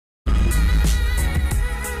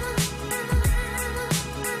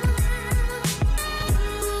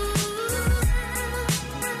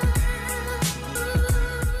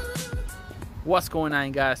What's going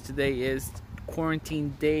on, guys? Today is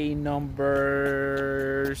quarantine day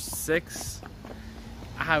number 6.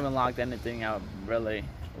 I haven't logged anything out really.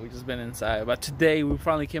 We've just been inside, but today we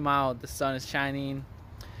finally came out. The sun is shining,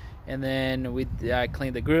 and then we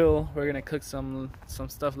cleaned the grill. We're gonna cook some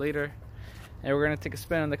stuff later, and we're gonna take a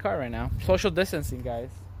spin in the car right now. Social distancing,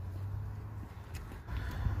 guys.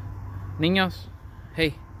 Niños,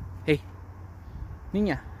 hey,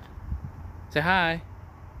 niña, say hi.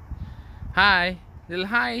 Hi, little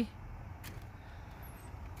hi.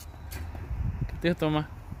 ¿Qué toma?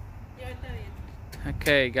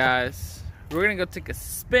 Okay, guys, we're gonna go take a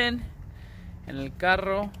spin en el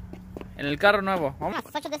carro nuevo. No,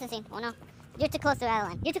 social distancing. Oh no, you're too close to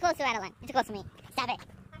Adeline. You're too close to Adeline. You're too close to me. Stop it.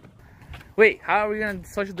 Wait, how are we gonna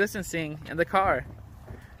social distancing in the car?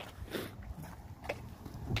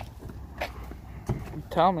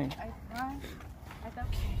 Tell me.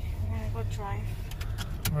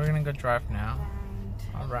 We're gonna go drive now.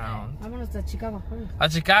 Around. Vámonos a Chicago. A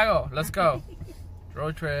Chicago, let's go.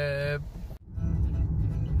 Road trip.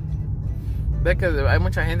 ¿Ves que hay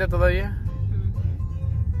mucha gente todavía?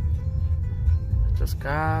 Muchos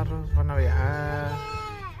carros, van a viajar.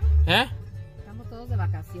 ¿Eh? Estamos todos de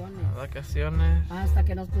vacaciones. Vacaciones. Hasta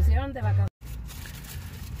que nos pusieron de vacaciones.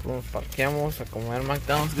 Nos parqueamos a comer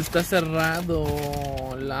McDonald's, que está cerrado.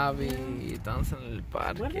 Lavi, estamos en el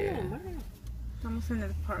parque. Guárdalo. Estamos en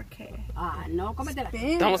el parque. Ah, no, cómetela.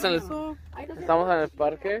 Estamos en el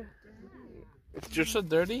parque. You're so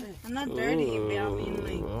dirty. I'm not dirty, but I mean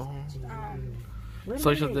like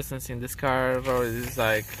social distancing. This car is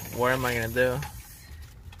like, what am I gonna do?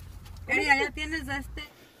 ya tienes este.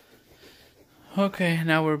 Okay,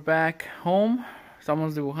 now we're back home.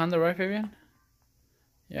 Estamos dibujando, right, Fabian?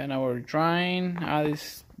 Yeah, now we're drawing.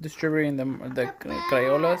 Distributing the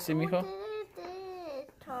crayolas, ¿sí, mijo?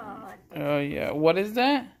 Oh yeah, what is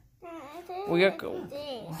that? We got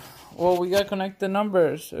to connect the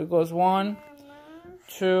numbers. It goes 1,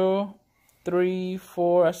 2, 3,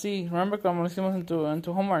 4. Así. Remember como lo hicimos en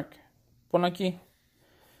tu homework. Ponlo aquí.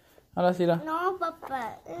 Ahora sí. No,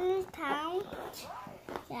 papá. Count.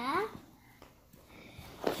 Yeah.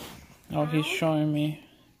 Oh, he's showing me.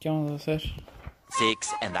 ¿Qué vamos a hacer?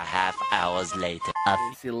 6.5 hours later.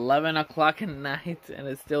 It's 11 o'clock at night, and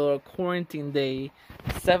it's still a quarantine day.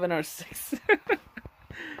 7 or 6.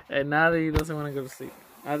 And Adi doesn't want to go to sleep.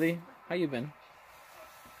 Adi, how you been?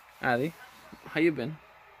 Adi, how you been?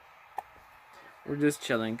 We're just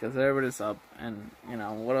chilling because everybody's up, and you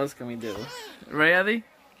know what else can we do? Right, Adi?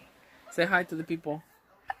 Say hi to the people.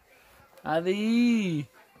 Adi.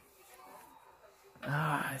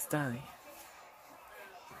 Ah, está Adi.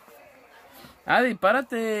 Adi,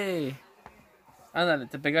 párate. Ándale,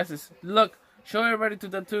 te pegaste. Look, show everybody to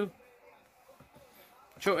tattoo.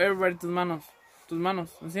 Show everybody tus manos. Tus manos,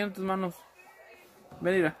 enseña tus manos.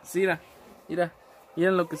 Ven, mira, sí, mira.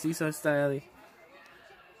 Mira lo que se hizo esta Adi.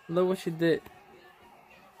 Look what she did.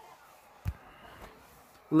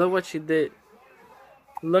 Look what she did.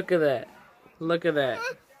 Look at that. Look at that.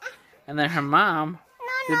 And then her mom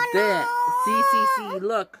did that. Sí,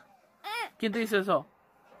 look. ¿Quién te hizo eso?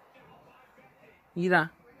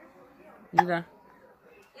 Mira.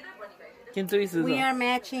 ¿Quién te hizo eso? We are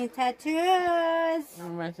matching tattoos. We're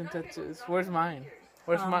matching tattoos. Where's mine?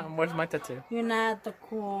 Where's my tattoo? You're not the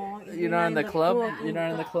cool. You're not in the club? You're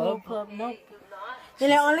not in the club? Cool club. Nope.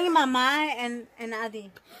 Dile only mamá and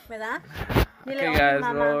Adi, ¿verdad? Okay, guys,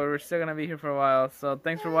 well, we're still gonna be here for a while, so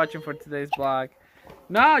thanks for watching for today's vlog.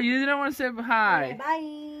 No, you didn't want to say hi.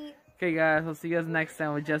 Bye. Okay, guys, we'll see you guys next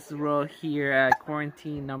time with Justice World here at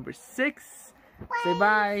quarantine number 6. Say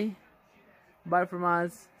bye. Bye from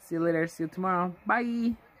us. See you later. See you tomorrow.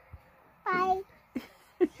 Bye.